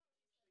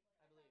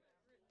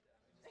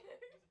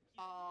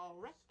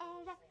Alright,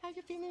 how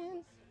you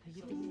feeling? How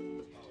you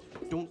feeling?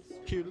 Don't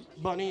kill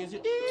bunnies, you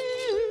do.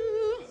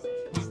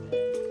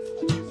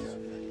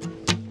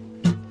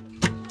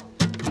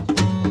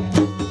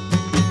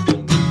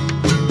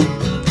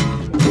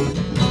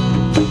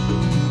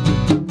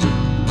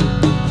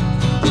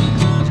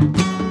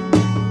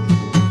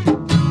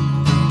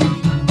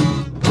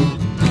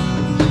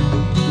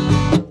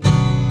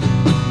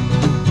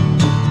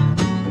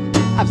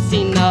 I've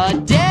seen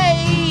the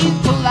days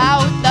pull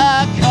out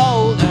the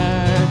colder.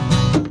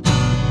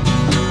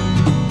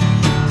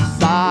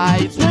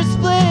 Sides were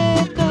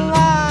split, the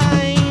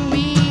line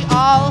we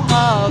all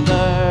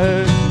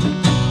hover.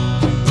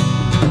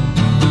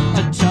 A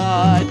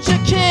touch, a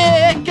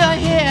kick, a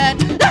hit,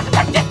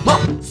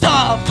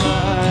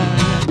 suffer.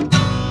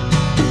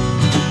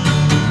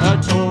 A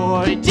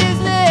toy is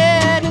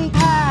lit and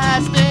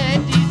past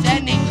the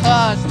descending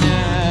clusters.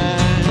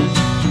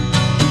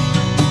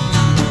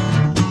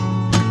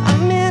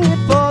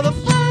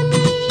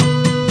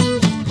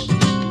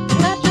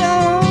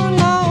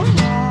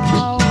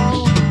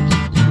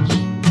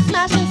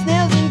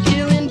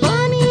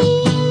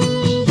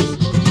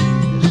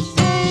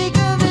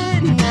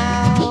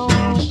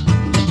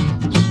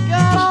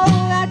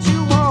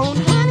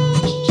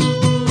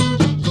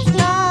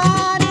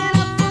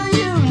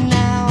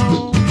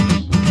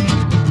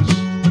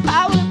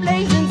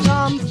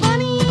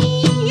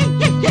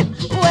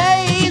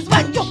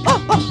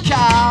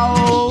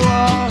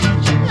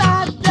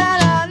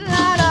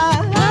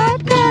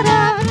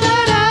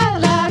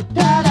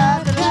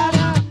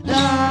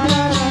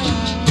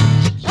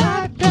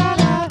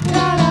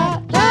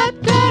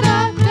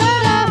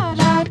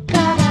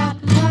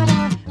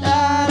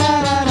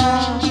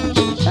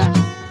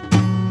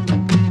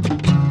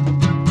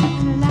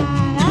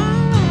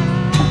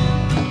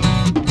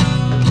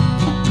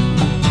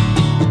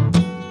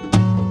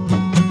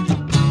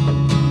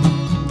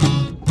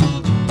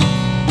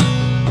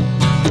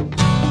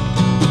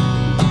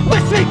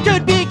 We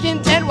could be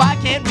content, why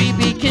can't we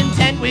be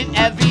content with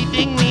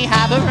everything we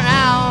have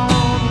around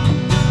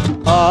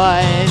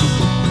us?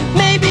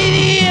 Maybe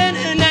the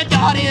internet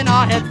got in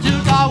our heads,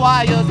 took our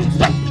wires and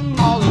stuck them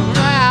all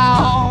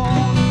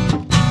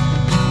around.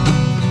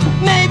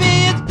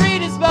 Maybe it's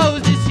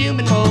predisposed, it's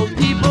human mode,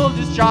 people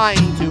just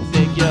trying to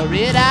figure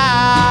it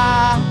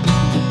out.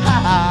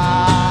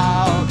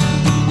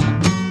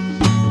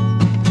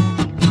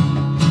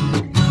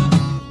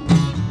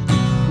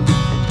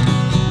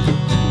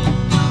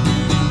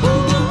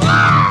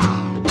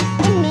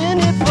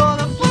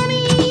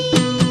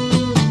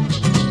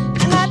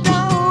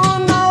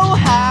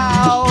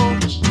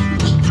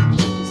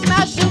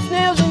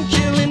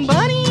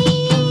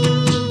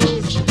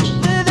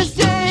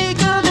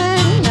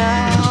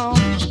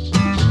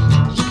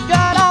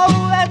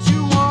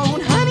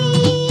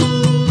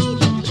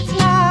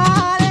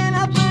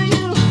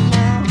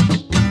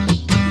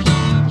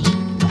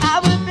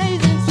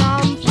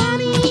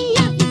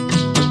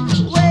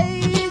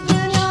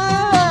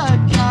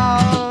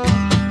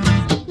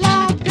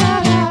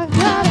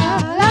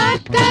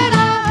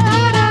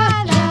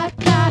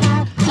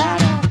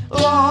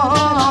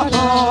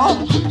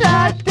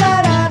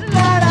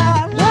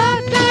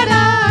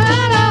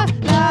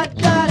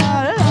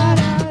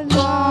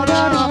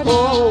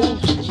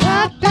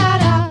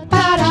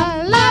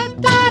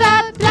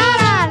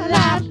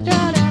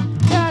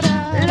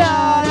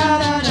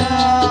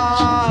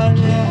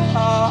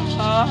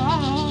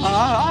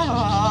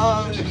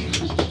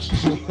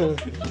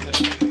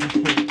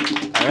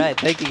 All right,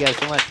 thank you guys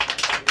so much.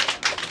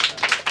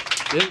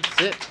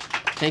 That's it.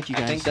 Thank you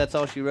guys. I think that's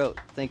all she wrote.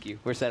 Thank you.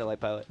 We're Satelitte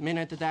Pilot.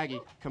 Midnight the Daggy.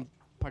 Come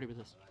party with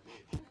us.